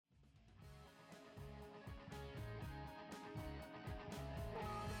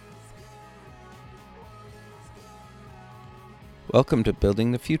Welcome to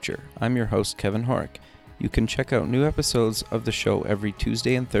Building the Future. I'm your host, Kevin Horick. You can check out new episodes of the show every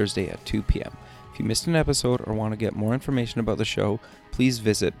Tuesday and Thursday at 2 p.m. If you missed an episode or want to get more information about the show, please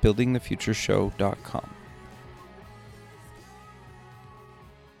visit buildingthefutureshow.com.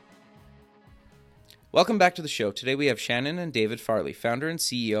 Welcome back to the show. Today we have Shannon and David Farley, founder and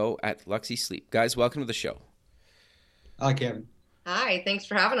CEO at Luxy Sleep. Guys, welcome to the show. Hi, Kevin. Hi, thanks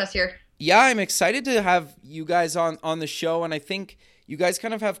for having us here. Yeah, I'm excited to have you guys on the show, and I think you guys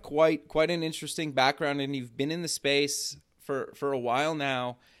kind of have quite an interesting background, and you've been in the space for a while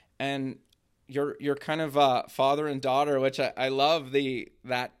now, and you're kind of father and daughter, which I love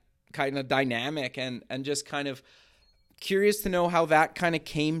that kind of dynamic, and just kind of curious to know how that kind of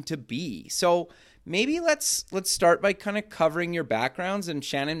came to be. So maybe let's start by kind of covering your backgrounds, and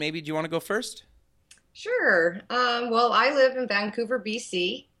Shannon, maybe do you want to go first? Sure. Well, I live in Vancouver,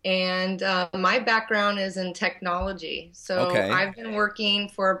 BC, and my background is in technology. So Okay. I've been working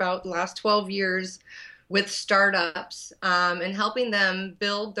for about the last 12 years with startups and helping them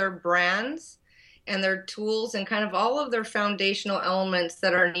build their brands and their tools and kind of all of their foundational elements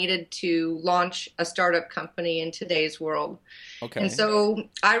that are needed to launch a startup company in today's world. Okay. And so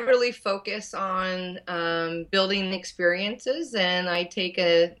I really focus on building experiences, and I take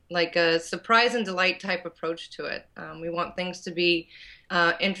a surprise and delight type approach to it. We want things to be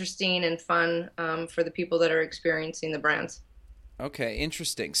interesting and fun for the people that are experiencing the brands. Okay,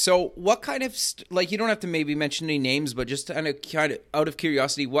 interesting. So what kind of, you don't have to maybe mention any names, but just kind of out of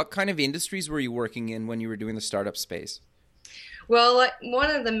curiosity, what kind of industries were you working in when you were doing the startup space? Well,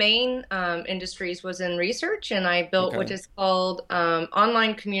 one of the main industries was in research, and I built what is called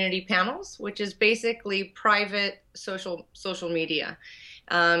online community panels, which is basically private social media.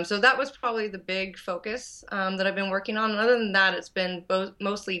 So that was probably the big focus that I've been working on. And other than that, it's been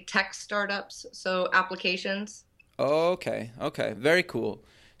mostly tech startups, so applications. Okay. Very cool.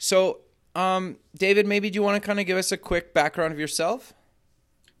 So, David, maybe do you want to kind of give us a quick background of yourself?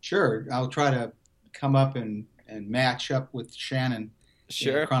 Sure. I'll try to come up and match up with Shannon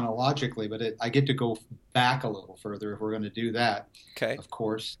chronologically, but I get to go back a little further if we're going to do that, okay. Of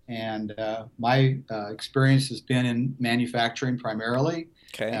course. And my experience has been in manufacturing primarily.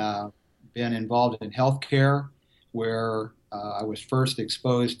 Okay. Been involved in healthcare, where I was first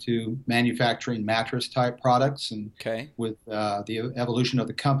exposed to manufacturing mattress-type products, and with the evolution of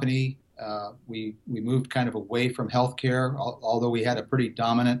the company, we moved kind of away from healthcare, although we had a pretty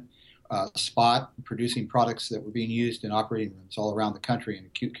dominant spot producing products that were being used in operating rooms all around the country in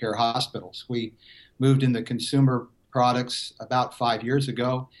acute care hospitals. We moved into consumer products about 5 years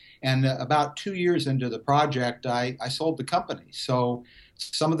ago, and about 2 years into the project, I sold the company. So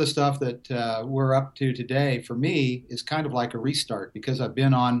some of the stuff that we're up to today for me is kind of like a restart, because I've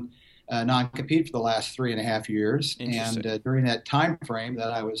been on non-compete for the last 3.5 years. And during that time frame that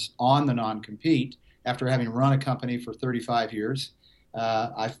I was on the non-compete, after having run a company for 35 years,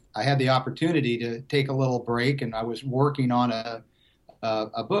 I had the opportunity to take a little break, and I was working on a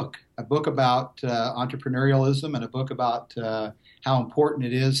book about entrepreneurialism, and a book about how important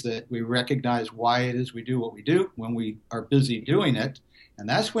it is that we recognize why it is we do what we do when we are busy doing it. And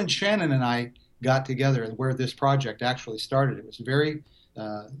that's when Shannon and I got together, and where this project actually started. It was very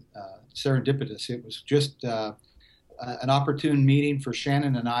serendipitous. It was just an opportune meeting for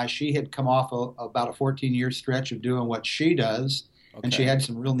Shannon and I. She had come off about a 14-year stretch of doing what she does, and she had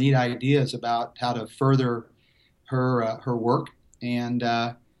some real neat ideas about how to further her work. And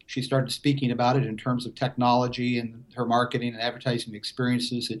she started speaking about it in terms of technology and her marketing and advertising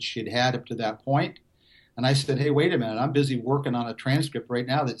experiences that she'd had up to that point. And I said, hey, wait a minute, I'm busy working on a transcript right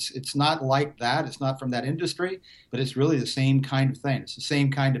now. It's not like that. It's not from that industry, but it's really the same kind of thing. It's the same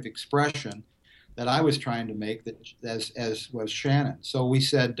kind of expression that I was trying to make as was Shannon. So we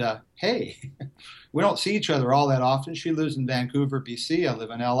said, hey, we don't see each other all that often. She lives in Vancouver, BC. I live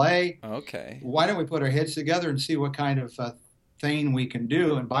in LA. Okay. Why don't we put our heads together and see what kind of thing we can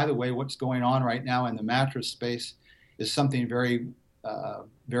do? And by the way, what's going on right now in the mattress space is something very,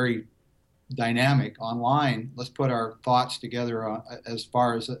 very dynamic online. Let's put our thoughts together as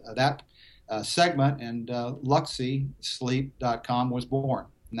far as that segment, and LuxySleep.com was born,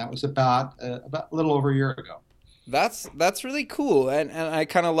 and that was about a little over a year ago. That's really cool, and I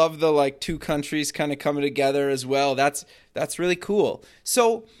kind of love the two countries kind of coming together as well. That's really cool.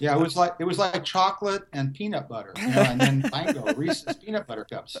 So yeah, it was like chocolate and peanut butter, and then mango, Reese's peanut butter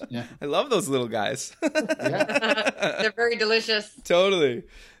cups. Yeah, I love those little guys. Yeah, they're very delicious. Totally.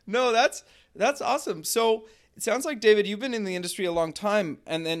 No, that's awesome. So it sounds like, David, you've been in the industry a long time,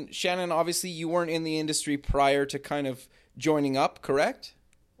 and then Shannon, obviously you weren't in the industry prior to kind of joining up, correct?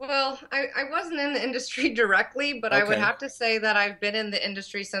 Well, I wasn't in the industry directly, but I would Okay. have to say that I've been in the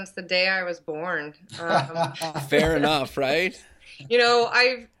industry since the day I was born. Fair enough, right?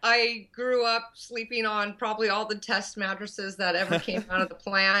 I grew up sleeping on probably all the test mattresses that ever came out of the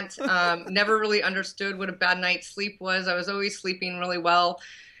plant. Never really understood what a bad night's sleep was. I was always sleeping really well.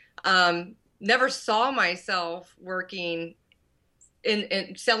 Never saw myself working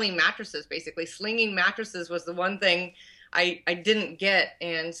in selling mattresses. Basically, slinging mattresses was the one thing I didn't get.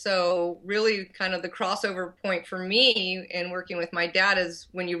 And so really kind of the crossover point for me in working with my dad is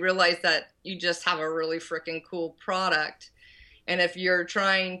when you realize that you just have a really freaking cool product. And if you're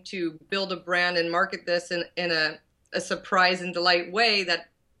trying to build a brand and market this in a surprise and delight way that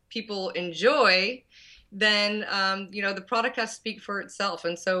people enjoy, then, the product has to speak for itself.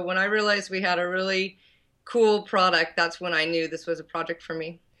 And so when I realized we had a really cool product, that's when I knew this was a project for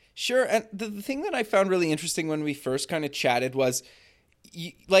me. Sure. And the thing that I found really interesting when we first kind of chatted was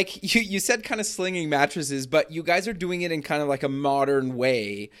you said kind of slinging mattresses, but you guys are doing it in kind of like a modern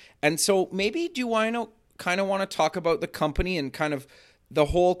way. And so maybe do I know kind of want to talk about the company and kind of the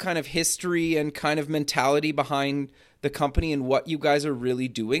whole kind of history and kind of mentality behind the company and what you guys are really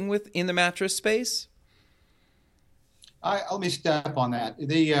doing in the mattress space? Let me step on that.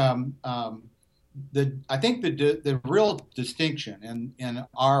 I think the real distinction in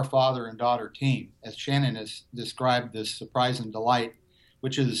our father and daughter team, as Shannon has described this surprise and delight,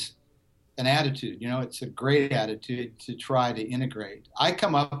 which is an attitude. It's a great attitude to try to integrate. I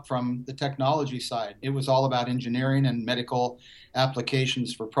come up from the technology side. It was all about engineering and medical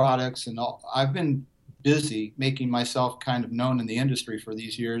applications for products, and all. I've been busy making myself kind of known in the industry for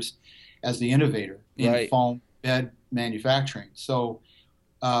these years as the innovator in foam bed manufacturing. So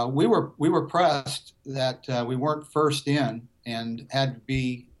we were pressed that we weren't first in and had to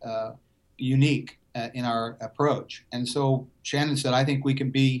be unique in our approach. And so Shannon said, I think we can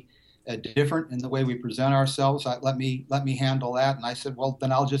be different in the way we present ourselves. Let me handle that. And I said, well,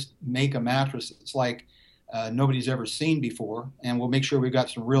 then I'll just make a mattress that's like nobody's ever seen before, and we'll make sure we've got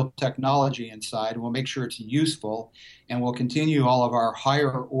some real technology inside, and we'll make sure it's useful, and we'll continue all of our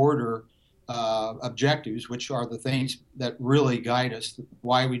higher order objectives, which are the things that really guide us,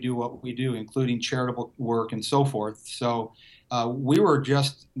 why we do what we do, including charitable work and so forth. So we were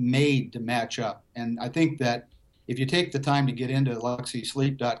just made to match up. And I think that if you take the time to get into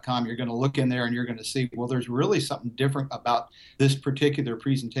luxysleep.com, you're going to look in there and you're going to see, well, there's really something different about this particular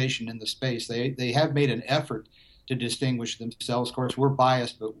presentation in the space. They have made an effort to distinguish themselves. Of course, we're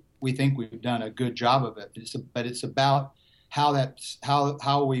biased, but we think we've done a good job of it. But it's about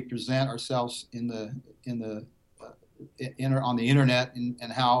how we present ourselves on the internet,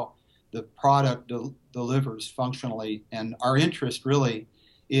 and how the product delivers functionally. And our interest really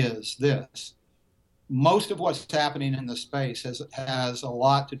is this. Most of what's happening in the space has a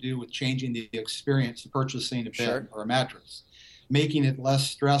lot to do with changing the experience of purchasing a bed or a mattress, making it less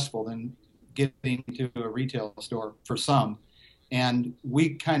stressful than getting to a retail store for some. And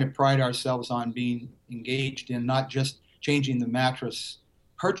we kind of pride ourselves on being engaged in not just changing the mattress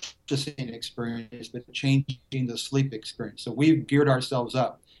purchasing experience, but changing the sleep experience. So we've geared ourselves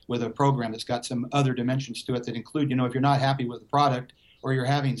up with a program that's got some other dimensions to it that include, if you're not happy with the product or you're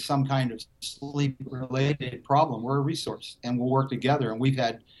having some kind of sleep-related problem, we're a resource, and we'll work together. And we've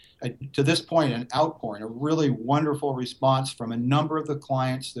had, to this point, an outpouring, a really wonderful response from a number of the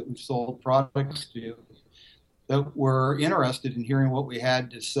clients that we've sold products to that were interested in hearing what we had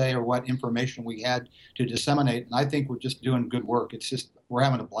to say or what information we had to disseminate. And I think we're just doing good work. It's just, we're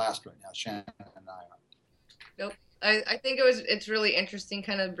having a blast right now, Shannon and I. Nope. I think it's really interesting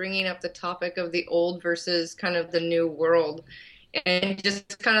kind of bringing up the topic of the old versus kind of the new world, and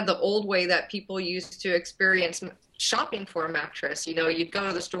just kind of the old way that people used to experience shopping for a mattress. You'd go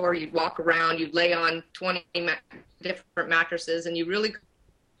to the store, you'd walk around, you'd lay on 20 different mattresses, and you really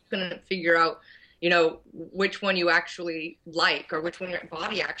couldn't figure out which one you actually like, or which one your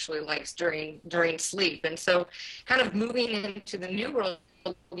body actually likes during sleep. And so kind of moving into the new world,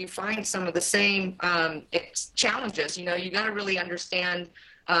 you find some of the same challenges. You got to really understand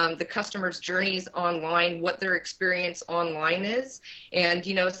the customer's journeys online, what their experience online is. And,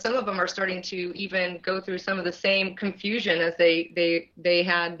 some of them are starting to even go through some of the same confusion as they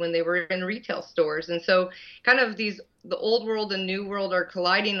had when they were in retail stores. And so kind of the old world and new world are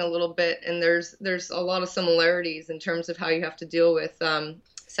colliding a little bit, and there's a lot of similarities in terms of how you have to deal with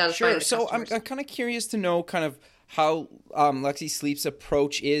satisfying the customers. So I'm kind of curious to know kind of how Lexi Sleep's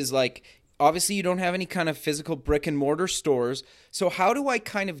approach is. Like, obviously you don't have any kind of physical brick and mortar stores. So how do I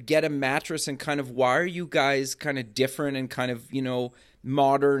kind of get a mattress, and kind of why are you guys kind of different and kind of,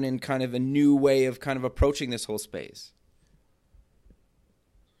 modern and kind of a new way of kind of approaching this whole space?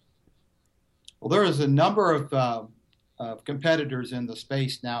 Well, there is a number of competitors in the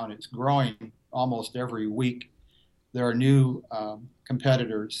space now, and it's growing almost every week. There are new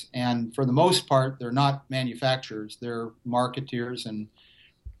competitors, and for the most part, they're not manufacturers. They're marketeers and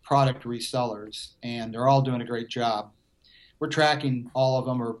product resellers, and they're all doing a great job. We're tracking all of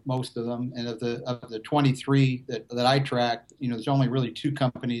them or most of them, and of the 23 that I track, there's only really two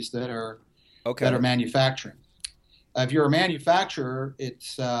companies that are manufacturing. If you're a manufacturer,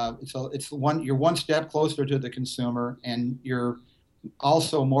 you're one step closer to the consumer, and you're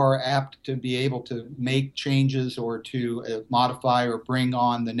also more apt to be able to make changes or to modify or bring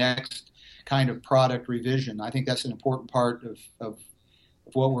on the next kind of product revision. I think that's an important part of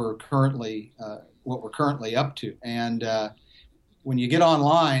what we're currently up to. And when you get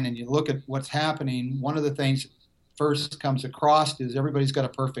online and you look at what's happening, one of the things that first comes across is everybody's got a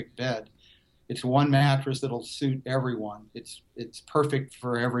perfect bed. It's one mattress that'll suit everyone. It's perfect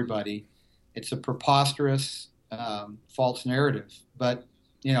for everybody. It's a preposterous false narrative, but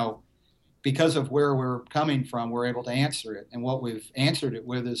because of where we're coming from, we're able to answer it. And what we've answered it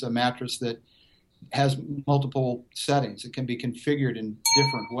with is a mattress that has multiple settings. It can be configured in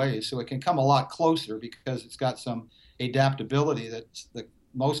different ways, so it can come a lot closer because it's got some adaptability that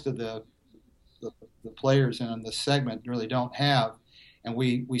most of the players in the segment really don't have. And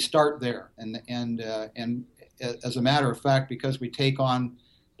we start there, and as a matter of fact, because we take on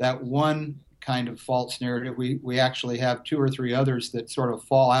that one kind of false narrative, we actually have two or three others that sort of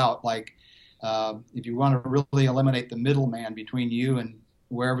fall out. Like if you want to really eliminate the middleman between you and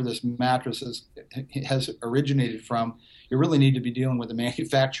wherever this mattress has originated from, you really need to be dealing with the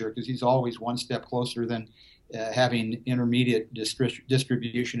manufacturer, because he's always one step closer than having intermediate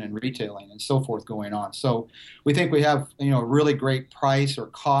distribution and retailing and so forth going on. So we think we have a really great price or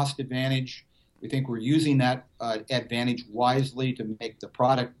cost advantage. We think we're using that advantage wisely to make the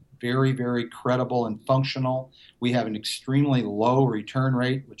product very, very credible and functional. We have an extremely low return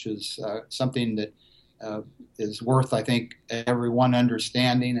rate, which is something that is worth, I think, everyone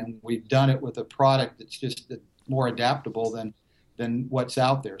understanding. And we've done it with a product that's just more adaptable than what's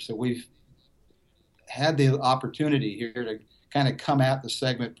out there. So we've had the opportunity here to kind of come at the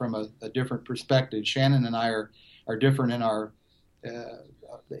segment from a different perspective. Shannon and I are different in our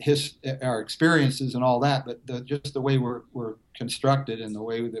experiences and all that, but just the way we're constructed and the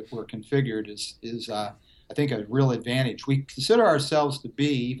way that we're configured is I think a real advantage. We consider ourselves to be,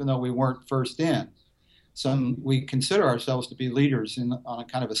 even though we weren't first in, we consider ourselves to be leaders on a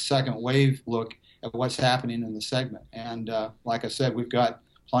kind of a second wave look at what's happening in the segment. And like I said, we've got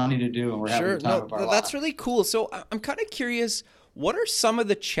plenty to do, and we're having the time of our lives. That's really cool. So I'm kind of curious, what are some of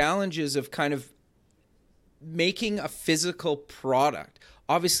the challenges of kind of making a physical product?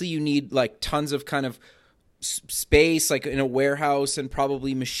 Obviously, you need like tons of kind of space, like in a warehouse, and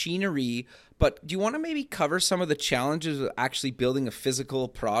probably machinery. But do you want to maybe cover some of the challenges of actually building a physical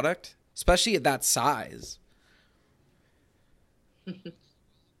product, especially at that size?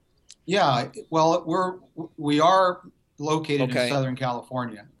 Yeah, well, we are located in Southern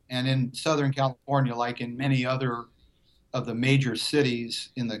California. And in Southern California, like in many other of the major cities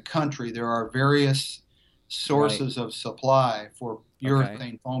in the country, there are various sources of supply for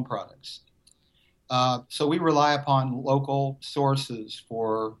urethane foam products. So we rely upon local sources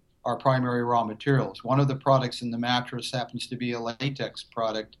for our primary raw materials. One of the products in the mattress happens to be a latex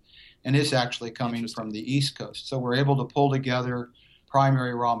product, and it's actually coming from the East Coast. So we're able to pull together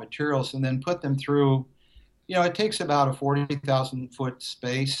primary raw materials and then put them through. It takes about a 40,000 foot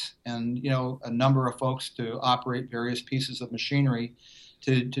space and, a number of folks to operate various pieces of machinery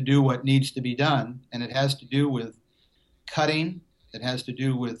to do what needs to be done. And it has to do with cutting. It has to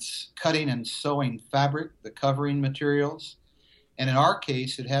do with cutting and sewing fabric, the covering materials. And in our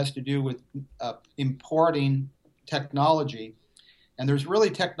case, it has to do with importing technology. And there's really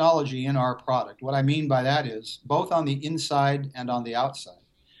technology in our product. What I mean by that is both on the inside and on the outside.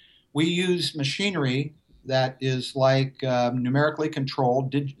 We use machinery that is like numerically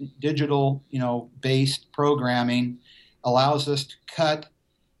controlled, digital, based programming, allows us to cut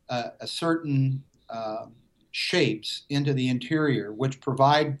a certain shapes into the interior, which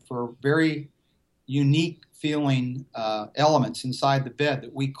provide for very unique feeling elements inside the bed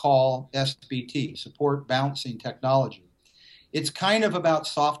that we call SBT, support balancing technology. It's kind of about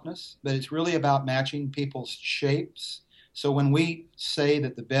softness, but it's really about matching people's shapes. So when we say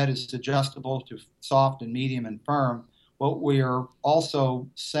that the bed is adjustable to soft and medium and firm, what we are also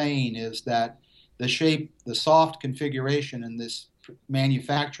saying is that the shape, the soft configuration, and this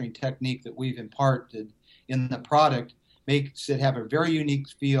manufacturing technique that we've imparted in the product makes it have a very unique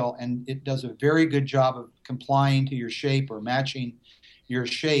feel, and it does a very good job of complying to your shape or matching your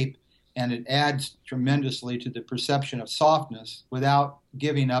shape and it adds tremendously to the perception of softness without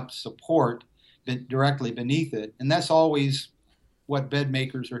giving up support directly beneath it. And that's always what bed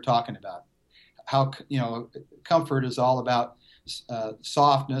makers are talking about. How, comfort is all about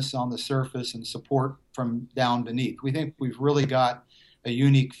softness on the surface and support from down beneath. We think we've really got a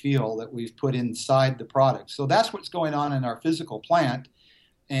unique feel that we've put inside the product. So that's what's going on in our physical plant.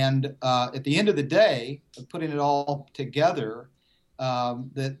 And at the end of the day, putting it all together,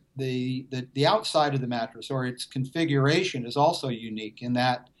 that the outside of the mattress or its configuration is also unique in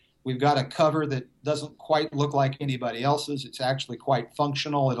that we've got a cover that doesn't quite look like anybody else's. It's actually quite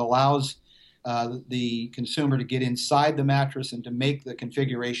functional. It allows the consumer to get inside the mattress and to make the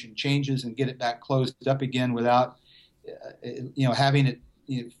configuration changes and get it back closed up again without, having it,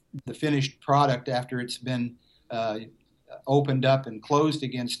 the finished product after it's been opened up and closed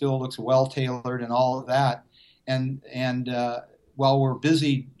again still looks well tailored and all of that. And while we're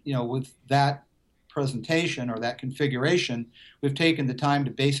busy, with that presentation or that configuration, we've taken the time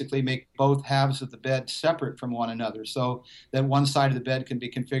to basically make both halves of the bed separate from one another so that one side of the bed can be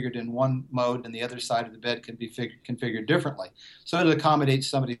configured in one mode and the other side of the bed can be configured differently. So it accommodates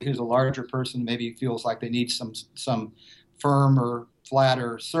somebody who's a larger person, maybe feels like they need some firmer,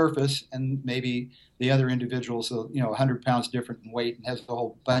 flatter surface, and maybe the other individual's 100 pounds different in weight and has a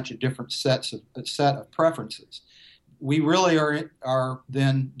whole bunch of different set of preferences. We really are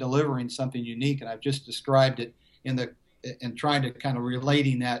then delivering something unique, and I've just described it in trying to kind of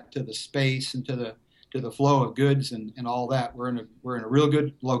relating that to the space and to the flow of goods and all that. We're in a real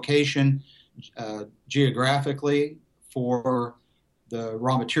good location geographically for the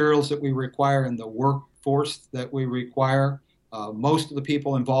raw materials that we require and the workforce that we require. Most of the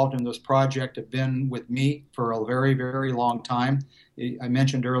people involved in this project have been with me for a very, very long time. I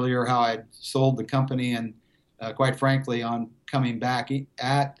mentioned earlier how I sold the company and quite frankly, on coming back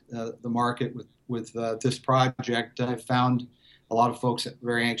at the market with this project, I found a lot of folks that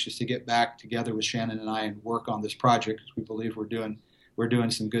were very anxious to get back together with Shannon and I and work on this project because we believe we're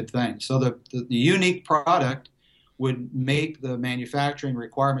doing some good things. So the unique product would make the manufacturing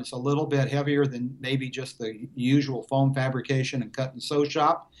requirements a little bit heavier than maybe just the usual foam fabrication and cut and sew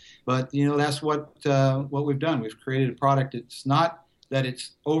shop. But that's what we've done. We've created a product. It's not that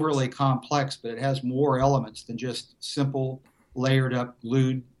it's overly complex, but it has more elements than just simple layered up,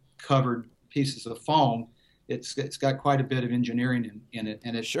 glued, covered pieces of foam. It's got quite a bit of engineering in it.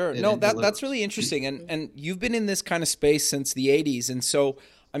 And that's really interesting. And you've been in this kind of space since the 80s. And so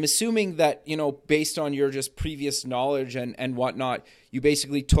I'm assuming that, based on your just previous knowledge and whatnot, you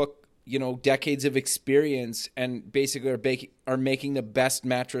basically took, decades of experience and basically are making the best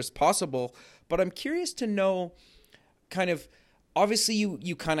mattress possible. But I'm curious to know kind of, obviously,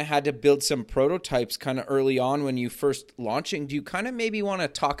 you kind of had to build some prototypes kind of early on when you first launching. Do you kind of maybe want to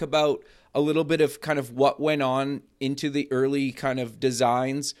talk about a little bit of kind of what went on into the early kind of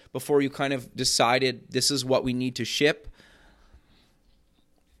designs before you kind of decided this is what we need to ship?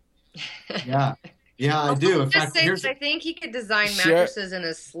 Yeah, I do. In fact, I think he could design mattresses in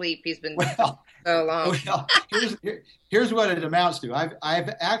his sleep. He's been so long. Well, here's what it amounts to.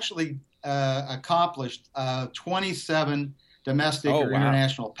 I've actually accomplished 27 domestic or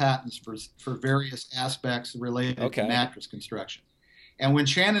international patents for various aspects related to mattress construction. And when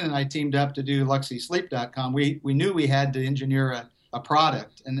Shannon and I teamed up to do LuxySleep.com, we knew we had to engineer a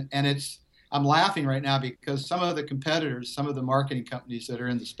product. And I'm laughing right now because some of the competitors, some of the marketing companies that are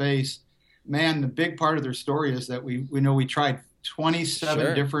in the space, man, the big part of their story is that we know we tried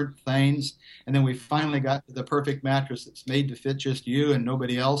 27 different things, and then we finally got the perfect mattress that's made to fit just you and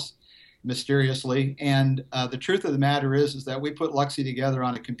nobody else, mysteriously. And the truth of the matter is that we put Luxy together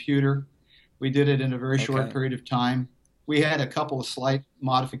on a computer. We did it in a very short period of time. We had a couple of slight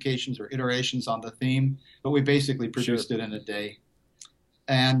modifications or iterations on the theme, but we basically produced it in a day.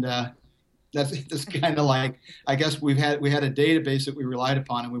 And that's kind of like, I guess we had a database that we relied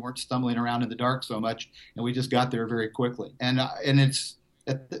upon, and we weren't stumbling around in the dark so much, and we just got there very quickly. And it's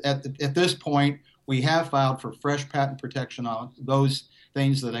at this point we have filed for fresh patent protection on those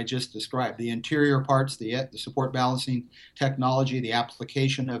things that I just described: the interior parts, the support balancing technology, the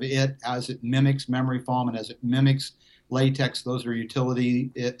application of it as it mimics memory foam and as it mimics latex. Those are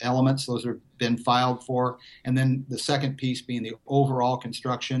utility elements. Those have been filed for. And then the second piece being the overall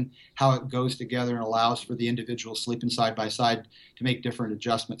construction, how it goes together and allows for the individual sleeping side by side to make different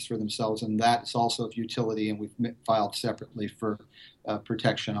adjustments for themselves. And that's also of utility, and we've filed separately for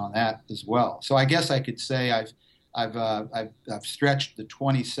protection on that as well. So I guess I could say I've stretched the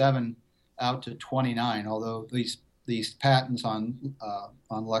 27 out to 29, although these patents on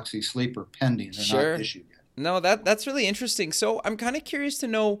Luxy Sleep are pending. They're not issued yet. No, that's really interesting. So I'm kind of curious to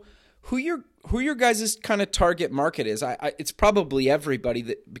know who your guys' kind of target market is. It's probably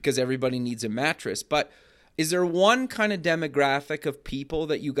everybody, because everybody needs a mattress, but is there one kind of demographic of people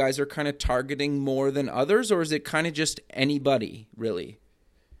that you guys are kind of targeting more than others, or is it kind of just anybody, really?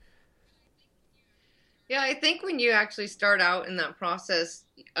 Yeah, I think when you actually start out in that process,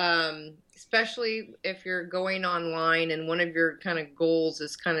 especially if you're going online and one of your kind of goals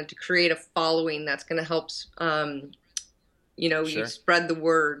is kind of to create a following that's going to help, you spread the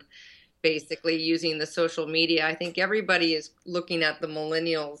word, basically using the social media. I think everybody is looking at the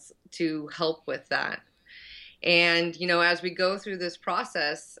millennials to help with that. And, as we go through this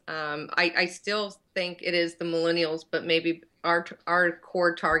process, I still think it is the millennials, but maybe our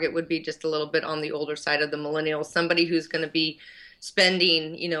core target would be just a little bit on the older side of the millennials, somebody who's going to be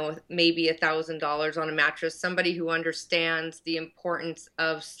spending, maybe $1,000 on a mattress, somebody who understands the importance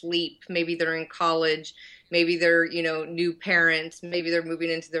of sleep. Maybe they're in college, maybe they're, new parents, maybe they're moving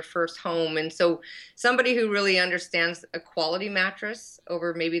into their first home. And so somebody who really understands a quality mattress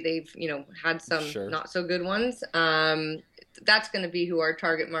over maybe they've, had some not so good ones. That's going to be who our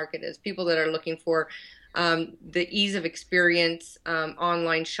target market is. People that are looking for the ease of experience,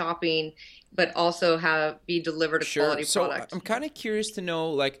 online shopping, but also be delivered a quality product. So I'm kind of curious to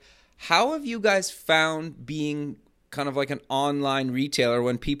know, how have you guys found being kind of like an online retailer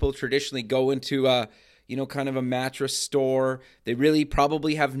when people traditionally go into kind of a mattress store? They really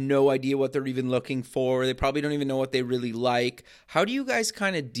probably have no idea what they're even looking for. They probably don't even know what they really like. How do you guys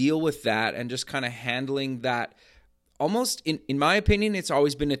kind of deal with that and just kind of handling that? Almost, in my opinion, it's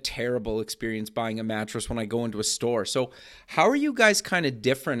always been a terrible experience buying a mattress when I go into a store. So how are you guys kind of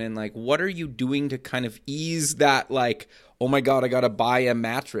different, and what are you doing to kind of ease that, oh my God, I got to buy a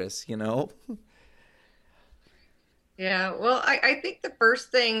mattress, Yeah, well, I think the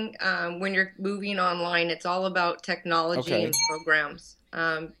first thing when you're moving online, it's all about technology and programs.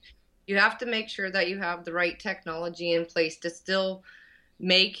 You have to make sure that you have the right technology in place to still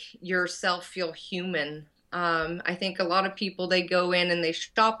make yourself feel human. I think a lot of people, they go in and they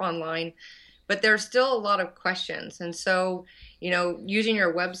shop online, but there's still a lot of questions. And so, using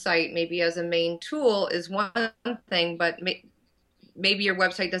your website maybe as a main tool is one thing, but maybe your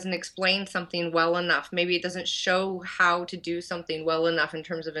website doesn't explain something well enough. Maybe it doesn't show how to do something well enough in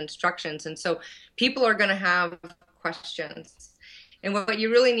terms of instructions. And so people are going to have questions. And what you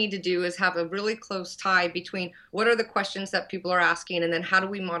really need to do is have a really close tie between what are the questions that people are asking, and then how do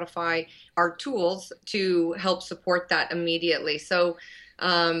we modify our tools to help support that immediately. So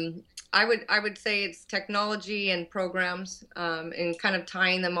I would say it's technology and programs, and kind of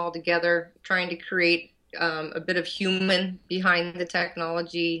tying them all together, trying to create a bit of human behind the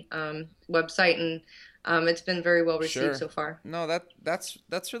technology website, and it's been very well received so far. No, that's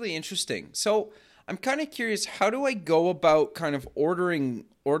really interesting. So I'm kind of curious, how do I go about kind of ordering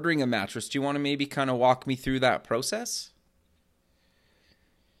a mattress? Do you want to maybe kind of walk me through that process?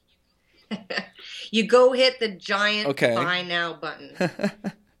 You go hit the giant buy now button.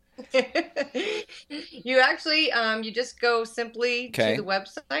 You actually, you just go simply to the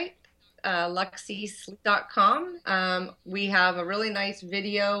website, luxysleep.com. We have a really nice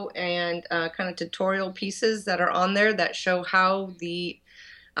video and kind of tutorial pieces that are on there that show how the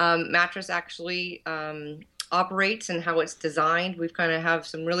mattress actually operates and how it's designed. We've kind of have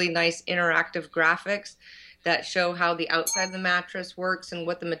some really nice interactive graphics that show how the outside of the mattress works and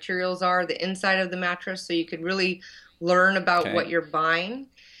what the materials are, the inside of the mattress, so you could really learn about what you're buying.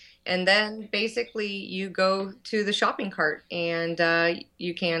 And then basically you go to the shopping cart and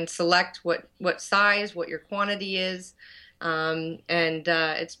you can select what size, what your quantity is, and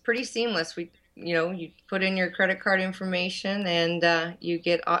it's pretty seamless. You put in your credit card information and you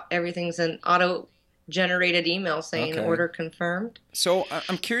get everything's an auto-generated email saying order confirmed. So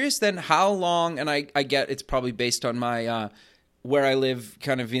I'm curious then, how long, and I get it's probably based on my where I live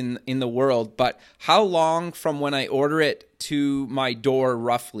kind of in the world, but how long from when I order it to my door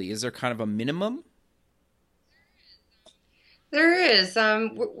roughly? Is there kind of a minimum? There is.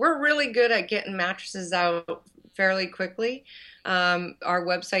 We're really good at getting mattresses out fairly quickly. Our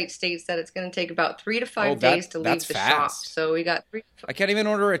website states that it's going to take about 3 to 5 days to leave the shop. So we got 3 to 5. I can't even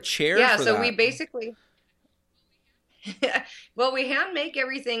order a chair for so that. We basically... Well, we hand make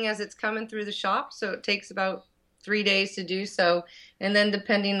everything as it's coming through the shop, so it takes about 3 days to do so. And then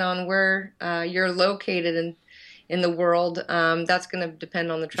depending on where you're located in the world, that's going to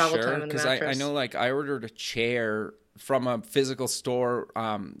depend on the travel time of the mattress. I know, I ordered a chair from a physical store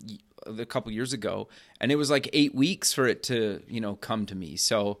a couple years ago, and it was 8 weeks for it to come to me.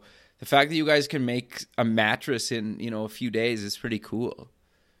 So the fact that you guys can make a mattress in a few days is pretty cool.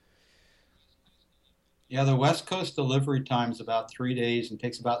 Yeah, the West Coast delivery time is about 3 days and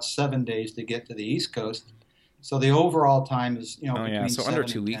takes about 7 days to get to the East Coast. So the overall time is, Oh yeah, between so under 7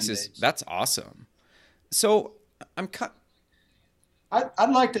 two and weeks 10 is days. that's awesome. So I'm cut. I'd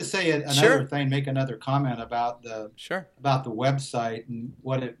like to say another Sure, thing, make another comment sure. about the website and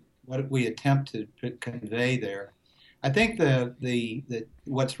we attempt to convey there. I think the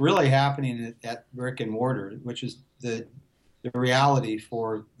what's really happening at brick and mortar, which is the reality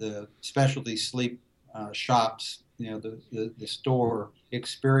for the specialty sleep shops, the store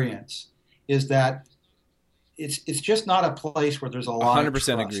experience, is that it's just not a place where there's a lot of 100% trust.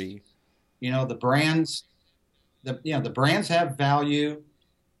 agree. The brands, the brands have value,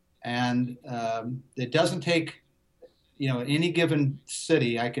 and it doesn't take, any given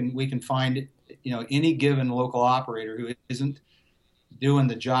city, we can find, any given local operator who isn't doing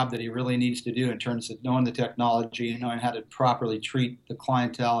the job that he really needs to do in terms of knowing the technology and knowing how to properly treat the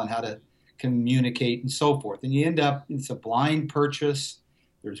clientele and how to communicate and so forth. And you end up, it's a blind purchase.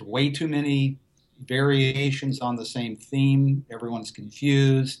 There's way too many variations on the same theme. Everyone's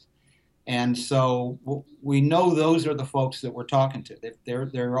confused. And so we know those are the folks that we're talking to.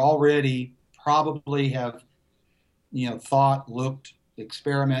 They're already probably have, thought, looked,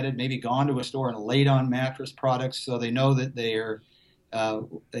 experimented, maybe gone to a store and laid on mattress products, so they know that they are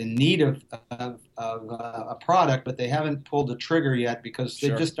in need of a product, but they haven't pulled the trigger yet because they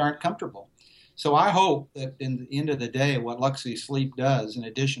just aren't comfortable. So I hope that in the end of the day, what Luxy Sleep does, in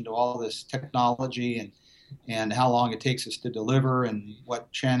addition to all this technology and how long it takes us to deliver and what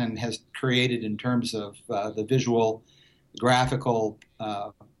Shannon has created in terms of the visual, graphical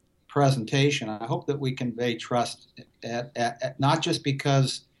presentation, I hope that we convey trust at not just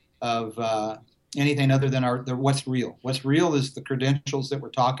because of anything other than what's real. What's real is the credentials that we're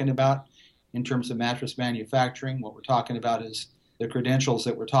talking about in terms of mattress manufacturing. What we're talking about is the credentials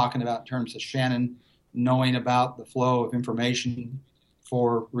that we're talking about in terms of Shannon knowing about the flow of information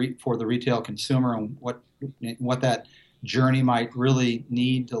for the retail consumer and what that journey might really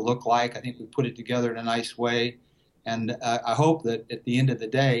need to look like. I think we put it together in a nice way, and I hope that at the end of the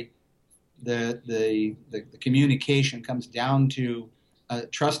day, the communication comes down to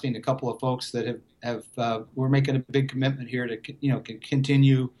trusting a couple of folks that we're making a big commitment here to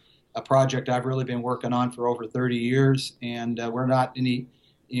continue a project I've really been working on for over 30 years, and we're not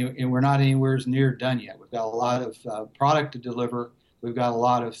anywhere near done yet. We've got a lot of product to deliver. We've got a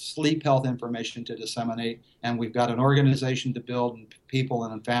lot of sleep health information to disseminate, and we've got an organization to build and people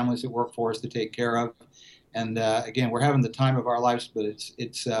and families that work for us to take care of. And again, we're having the time of our lives, but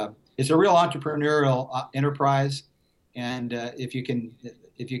it's a real entrepreneurial enterprise. And if you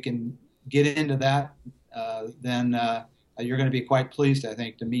can get into that, then you're going to be quite pleased, I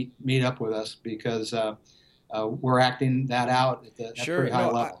think, to meet up with us, because we're acting that out at a pretty high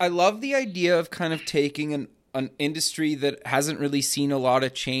level. I love the idea of kind of taking an industry that hasn't really seen a lot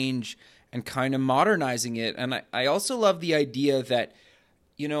of change and kind of modernizing it. And I also love the idea that,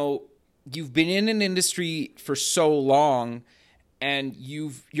 you've been in an industry for so long, and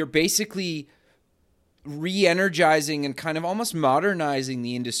you're basically re-energizing and kind of almost modernizing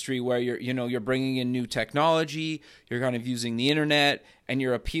the industry, where you're bringing in new technology, you're kind of using the internet, and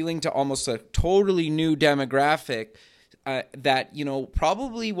you're appealing to almost a totally new demographic that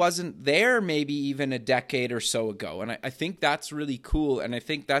probably wasn't there maybe even a decade or so ago. And I think that's really cool, and I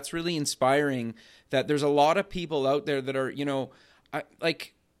think that's really inspiring, that there's a lot of people out there that are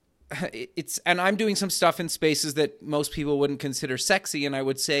and I'm doing some stuff in spaces that most people wouldn't consider sexy, and I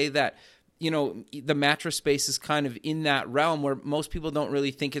would say that the mattress space is kind of in that realm where most people don't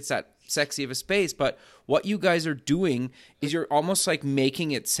really think it's that sexy of a space. But what you guys are doing is you're almost like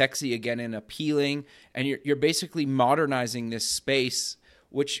making it sexy again and appealing, and you're basically modernizing this space,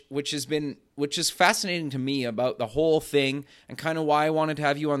 which is fascinating to me about the whole thing, and kind of why I wanted to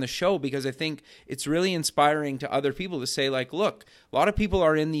have you on the show, because I think it's really inspiring to other people to say, like, look, a lot of people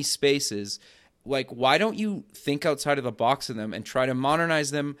are in these spaces. Like, why don't you think outside of the box in them and try to modernize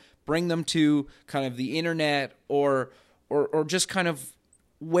them, bring them to kind of the internet or just kind of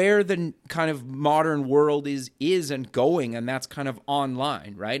where the kind of modern world is and going, and that's kind of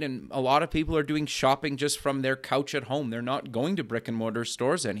online, right? And a lot of people are doing shopping just from their couch at home. They're not going to brick and mortar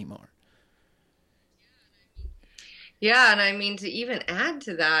stores anymore. Yeah, and I mean, to even add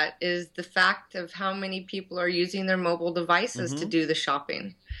to that is the fact of how many people are using their mobile devices to do the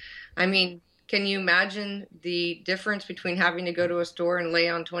shopping. I mean, can you imagine the difference between having to go to a store and lay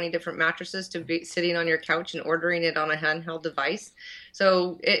on 20 different mattresses to be sitting on your couch and ordering it on a handheld device?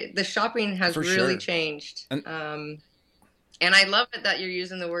 So the shopping has really changed. And I love it that you're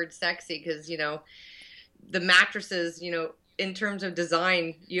using the word sexy, because, the mattresses, in terms of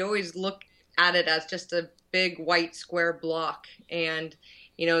design, you always look at it as just a big white square block. And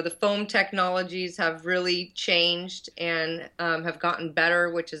the foam technologies have really changed and have gotten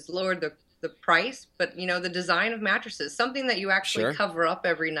better, which has lowered the price. But the design of mattresses, something that you actually cover up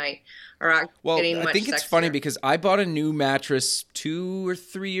every night, are getting much sexier. I think it's funny because I bought a new mattress 2 or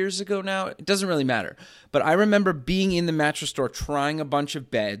 3 years ago now. It doesn't really matter. But I remember being in the mattress store trying a bunch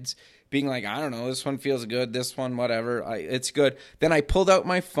of beds, being like, I don't know, this one feels good, this one, whatever, it's good. Then I pulled out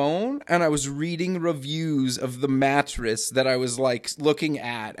my phone and I was reading reviews of the mattress that I was like looking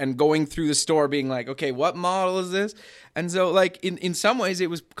at and going through the store being like, okay, what model is this? And so like in some ways it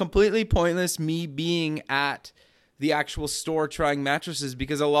was completely pointless me being at the actual store trying mattresses,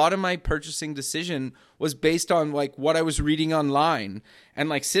 because a lot of my purchasing decision was based on like what I was reading online, and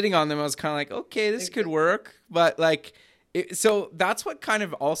like sitting on them I was kind of like, okay, this could work, but like so that's what kind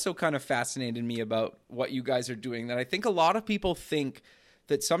of also kind of fascinated me about what you guys are doing, that I think a lot of people think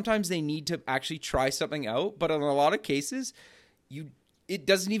that sometimes they need to actually try something out, but in a lot of cases it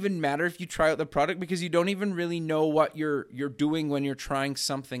doesn't even matter if you try out the product, because you don't even really know what you're doing when you're trying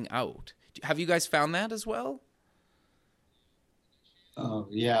something out. Have you guys found that as well? Oh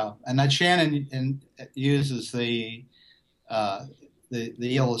yeah, and that Shannon uses the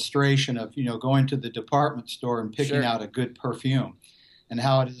illustration of going to the department store and picking out a good perfume, and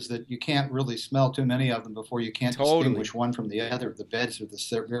how it is that you can't really smell too many of them before you can't distinguish one from the other. The beds are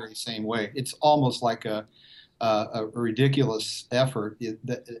the very same way. It's almost like a ridiculous effort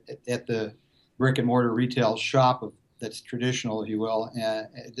at the brick and mortar retail shop that's traditional, if you will, and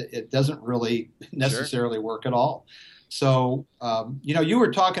it doesn't really necessarily work at all. So you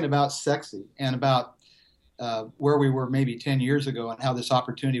were talking about sexy and about where we were maybe 10 years ago, and how this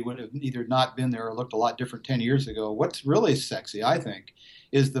opportunity would have either not been there or looked a lot different 10 years ago. What's really sexy, I think,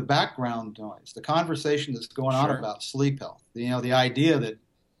 is the background noise, the conversation that's going on about sleep health. The idea that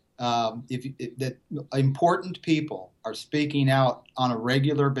that important people are speaking out on a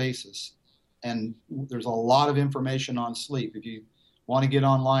regular basis, and there's a lot of information on sleep. If you want to get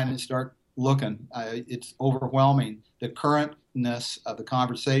online and start looking, it's overwhelming, the currentness of the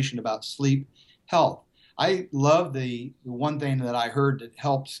conversation about sleep health. I love the one thing that I heard that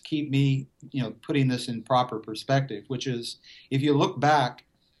helps keep me, putting this in proper perspective, which is if you look back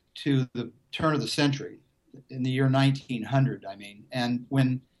to the turn of the century, in the year 1900, and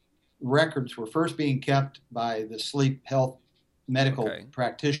when records were first being kept by the sleep health medical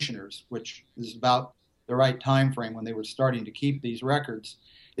practitioners, which is about the right time frame when they were starting to keep these records,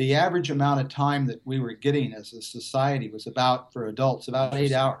 the average amount of time that we were getting as a society was for adults, about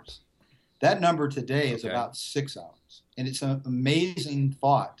 8 hours. That number today is about 6 hours. And it's an amazing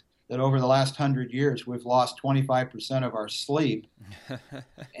thought that over the last 100 years, we've lost 25% of our sleep.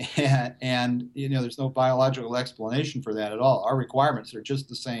 and there's no biological explanation for that at all. Our requirements are just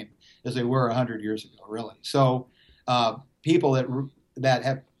the same as they were 100 years ago, really. So people that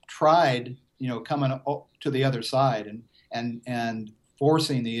have tried, coming to the other side and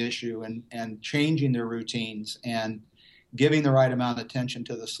forcing the issue and changing their routines and giving the right amount of attention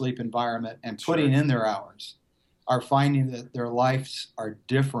to the sleep environment and putting in their hours, are finding that their lives are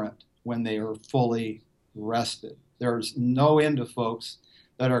different when they are fully rested. There's no end of folks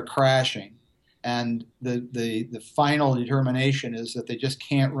that are crashing, and the final determination is that they just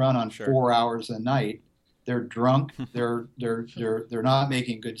can't run on 4 hours a night. They're drunk. They're not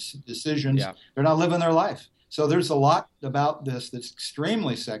making good decisions. Yeah. They're not living their life. So there's a lot about this that's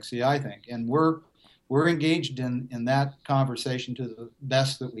extremely sexy, I think, and we're engaged in that conversation to the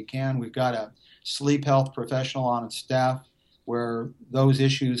best that we can. We've got a sleep health professional on staff where those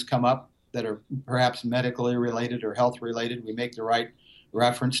issues come up that are perhaps medically related or health related. We make the right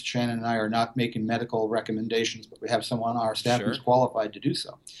reference. Shannon and I are not making medical recommendations, but we have someone on our staff who's qualified to do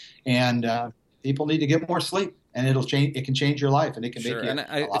so. And people need to get more sleep, and it'll change. It can change your life, and it can make you. And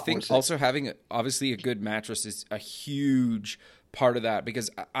I think also having obviously a good mattress is a huge part of that,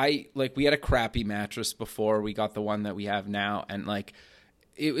 because we had a crappy mattress before we got the one that we have now, and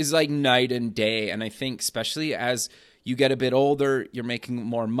it was like night and day. And I think especially as you get a bit older, you're making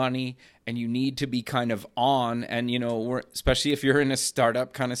more money and you need to be kind of on, and especially if you're in a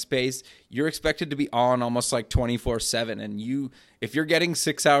startup kind of space, you're expected to be on almost like 24/7, and if you're getting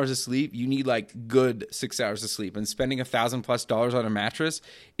 6 hours of sleep, you need like good 6 hours of sleep, and spending $1,000+ on a mattress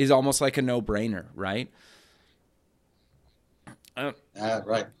is almost like a no-brainer, right?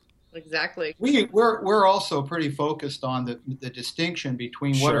 Right. Exactly. We're also pretty focused on the distinction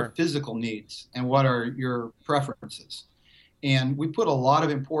between what are physical needs and what are your preferences, and we put a lot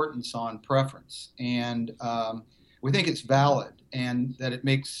of importance on preference, and we think it's valid and that it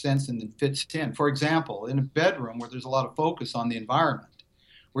makes sense and fits in. For example, in a bedroom where there's a lot of focus on the environment,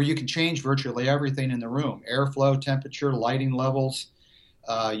 where you can change virtually everything in the room: airflow, temperature, lighting levels.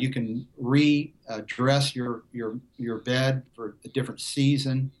 You can redress your bed for a different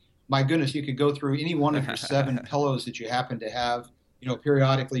season. My goodness, you could go through any one of your 7 pillows that you happen to have,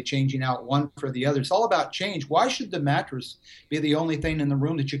 periodically changing out one for the other. It's all about change. Why should the mattress be the only thing in the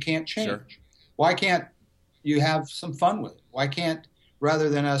room that you can't change? Sure. Why can't you have some fun with it? Why can't, rather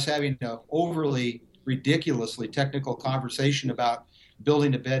than us having an overly ridiculously technical conversation about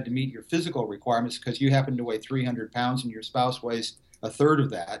building a bed to meet your physical requirements because you happen to weigh 300 pounds and your spouse weighs a third of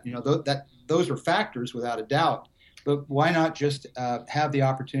that, those are factors without a doubt. But why not just have the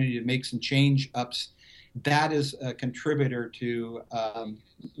opportunity to make some change ups? That is a contributor to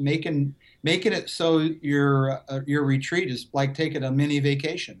making it so your retreat is like taking a mini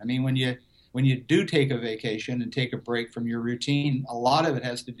vacation. I mean, when you do take a vacation and take a break from your routine, a lot of it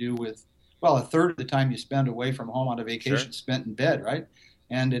has to do with, well, a third of the time you spend away from home on a vacation Sure. spent in bed, right?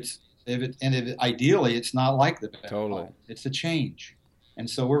 And ideally, it's not like the bed. Totally. It's a change. And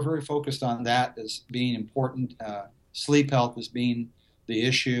so we're very focused on that as being important. Sleep health as being the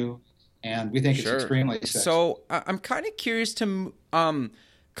issue. And we think Sure. it's extremely sexy. So I'm kind of curious to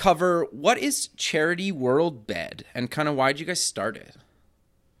cover, what is Charity World Bed and kind of why'd you guys start it?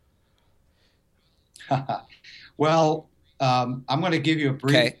 Well, I'm going to give you a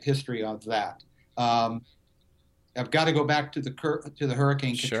brief history of that. I've got to go back to the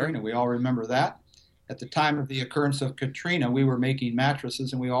Hurricane Katrina. We all remember that. At the time of the occurrence of Katrina, we were making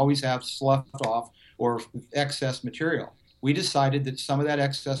mattresses, and we always have sloughed off or excess material. We decided that some of that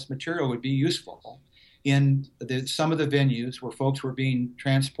excess material would be useful in some of the venues where folks were being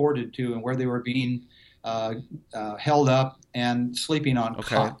transported to and where they were being held up and sleeping on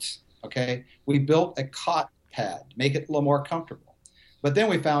cots. Okay, we built a cot pad, make it a little more comfortable. But then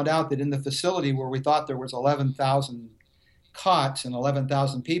we found out that in the facility where we thought there was 11,000 cots and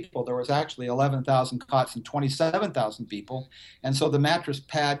 11,000 people, there was actually 11,000 cots and 27,000 people. And so the mattress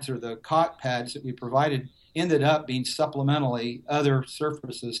pads or the cot pads that we provided ended up being supplementally other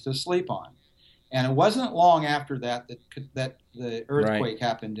surfaces to sleep on. And it wasn't long after that the earthquake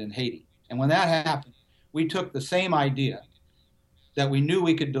happened in Haiti. And when that happened, we took the same idea that we knew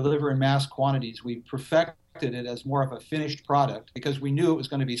we could deliver in mass quantities. We perfected it as more of a finished product because we knew it was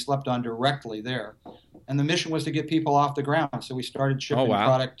going to be slept on directly there. And the mission was to get people off the ground. So we started shipping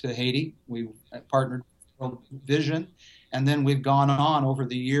product to Haiti. We partnered with World Vision. And then we've gone on over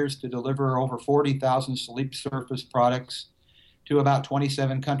the years to deliver over 40,000 sleep surface products to about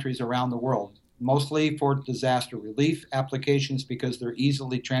 27 countries around the world, mostly for disaster relief applications because they're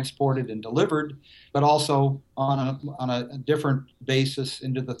easily transported and delivered, but also on a different basis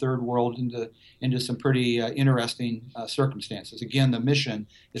into the third world, into some pretty interesting circumstances. Again, the mission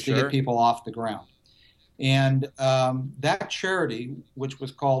is to get people off the ground. And that charity, which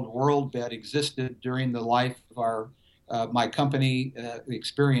was called World Bed, existed during the life of my company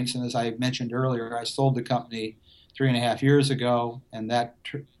experience. And as I mentioned earlier, I sold the company 3.5 years ago, and that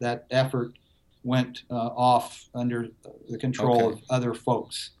effort went off under the control of other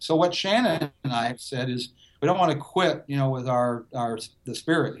folks. So what Shannon and I have said is we don't want to quit, with the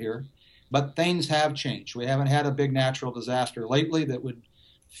spirit here, but things have changed. We haven't had a big natural disaster lately that would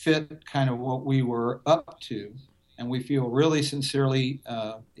fit kind of what we were up to, and we feel really sincerely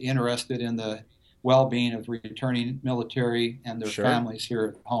interested in the well-being of returning military and their families here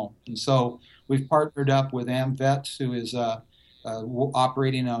at home. And so we've partnered up with AmVets, who is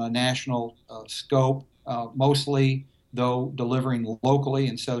operating on a national scope, mostly, though, delivering locally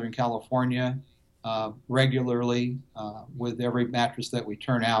in Southern California regularly with every mattress that we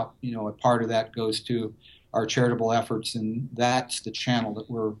turn out. A part of that goes to our charitable efforts, and that's the channel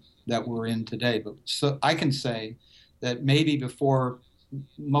that we're in today. But so I can say that maybe before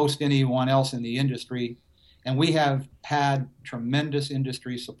most anyone else in the industry, and we have had tremendous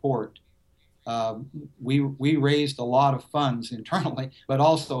industry support. We raised a lot of funds internally, but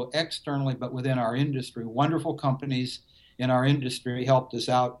also externally, but within our industry. Wonderful companies in our industry helped us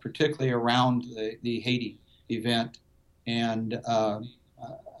out, particularly around the Haiti event. And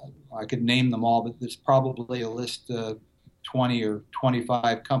I could name them all, but there's probably a list of 20 or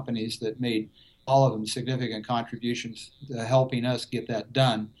 25 companies that made all of them significant contributions to helping us get that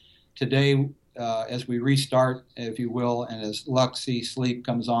done. Today, as we restart, if you will, and as Luxy Sleep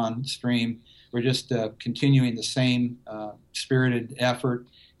comes on stream, we're just continuing the same spirited effort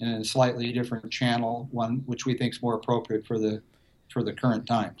in a slightly different channel, one which we think is more appropriate for the current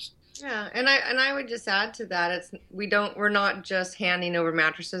times. Yeah, and I would just add to that, we're not just handing over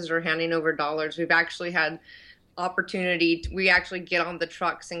mattresses or handing over dollars. We've actually had opportunity. We actually get on the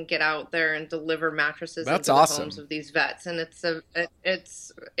trucks and get out there and deliver mattresses That's into awesome. the homes of these vets, and it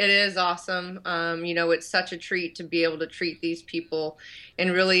is awesome. It's such a treat to be able to treat these people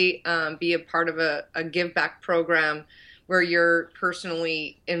and really be a part of a give back program where you're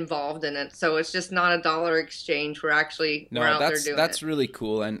personally involved in it. So it's just not a dollar exchange. We're out there doing it. That's really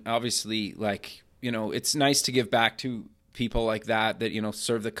cool, and obviously, like, it's nice to give back to people like that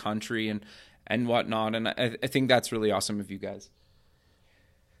serve the country and whatnot. And I think that's really awesome of you guys.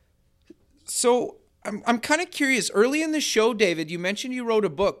 So I'm kind of curious. Early in the show, David, you mentioned you wrote a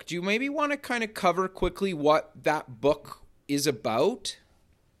book. Do you maybe want to kind of cover quickly what that book is about?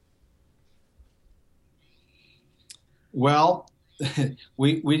 Well,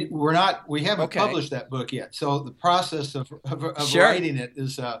 we haven't published that book yet. So the process of Sure. writing it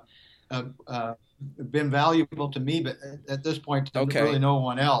is been valuable to me, but at this point, really no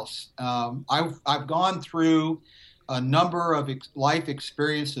one else. I've gone through a number of life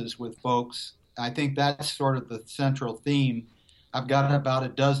experiences with folks. I think that's sort of the central theme. I've got about a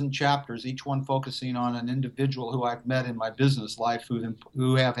dozen chapters, each one focusing on an individual who I've met in my business life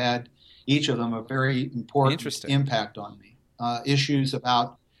who have had, each of them, a very important impact on me. Issues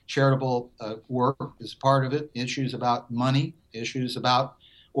about charitable work is part of it. Issues about money. Issues about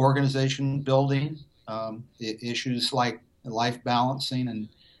organization building. Issues like life balancing. And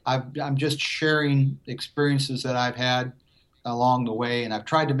I'm just sharing experiences that I've had along the way, and I've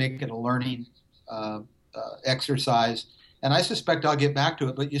tried to make it a learning exercise. And I suspect I'll get back to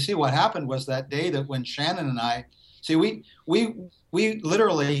it. But you see, what happened was that day that when Shannon and I, we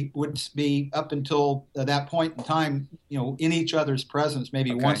literally would be up until that point in time, in each other's presence,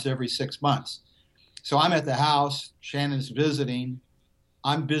 maybe once every 6 months. So I'm at the house, Shannon's visiting.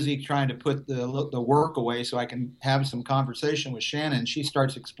 I'm busy trying to put the work away so I can have some conversation with Shannon. She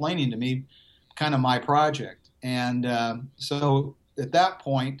starts explaining to me kind of my project. And so at that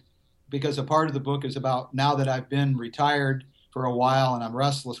point, because a part of the book is about now that I've been retired for a while and I'm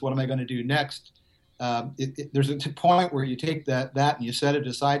restless, what am I going to do next? There's a point where you take that and you set it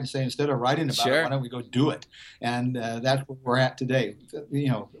aside and say, instead of writing about it, why don't we go do it? And that's where we're at today.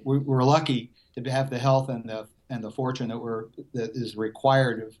 We're lucky to have the health and the fortune that is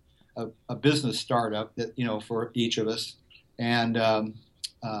required of a business startup that for each of us. And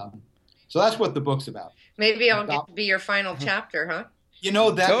so that's what the book's about. Maybe I'll get to be your final chapter, huh?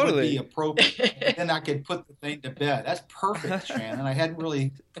 That would be appropriate. Then I could put the thing to bed. That's perfect, Shannon. I hadn't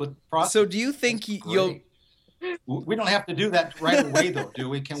really put the process. So do you think you'll... We don't have to do that right away, though, do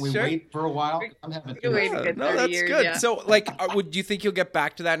we? Can we wait for a while? I'm having to wait a good 30 that's years, good. Yeah. So, do you think you'll get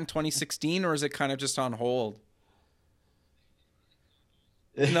back to that in 2016, or is it kind of just on hold?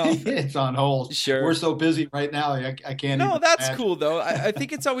 No, it's on hold. Sure. We're so busy right now, I can't. No, that's imagine. cool though. I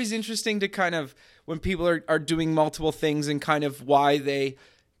think it's always interesting to kind of, when people are doing multiple things, and kind of why they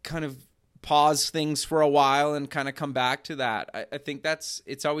kind of pause things for a while and kind of come back to that. I think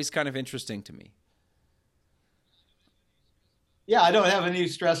it's always kind of interesting to me. Yeah, I don't have any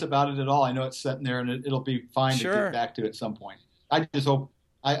stress about it at all. I know it's sitting there and it'll be fine to get back to at some point. I just hope.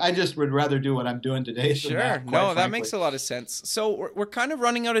 I just would rather do what I'm doing today. Sure. That makes a lot of sense. So we're kind of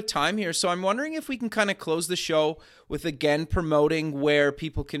running out of time here. So I'm wondering if we can kind of close the show with, again, promoting where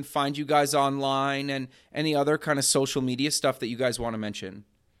people can find you guys online and any other kind of social media stuff that you guys want to mention.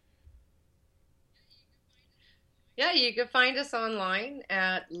 Yeah, you can find us online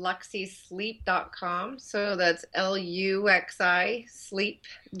at luxisleep.com. So that's LUXI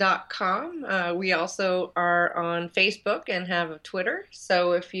sleep.com. We also are on Facebook and have a Twitter.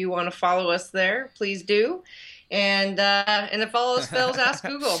 So if you want to follow us there, please do. And if all else fails, ask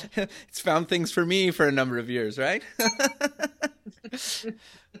Google. It's found things for me for a number of years, right?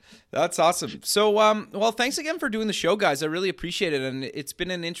 That's awesome. So, well, thanks again for doing the show, guys. I really appreciate it. And it's been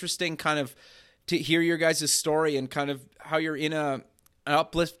an interesting kind of to hear your guys' story and kind of how you're in an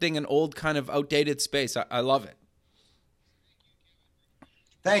uplifting and old kind of outdated space. I love it.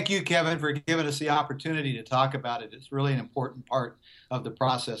 Thank you, Kevin, for giving us the opportunity to talk about it. It's really an important part of the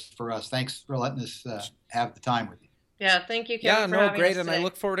process for us. Thanks for letting us have the time with you. Yeah, thank you, Kevin, for having great. us And today. I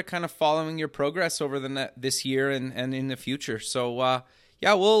look forward to kind of following your progress over this year and in the future. So,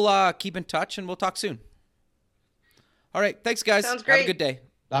 yeah, we'll keep in touch and we'll talk soon. All right. Thanks, guys. Sounds great. Have a good day.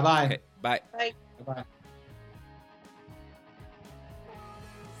 Bye-bye. Okay, bye. Bye. Bye-bye.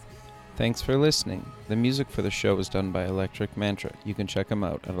 Thanks for listening. The music for the show is done by Electric Mantra. You can check them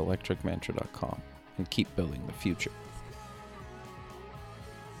out at electricmantra.com and keep building the future.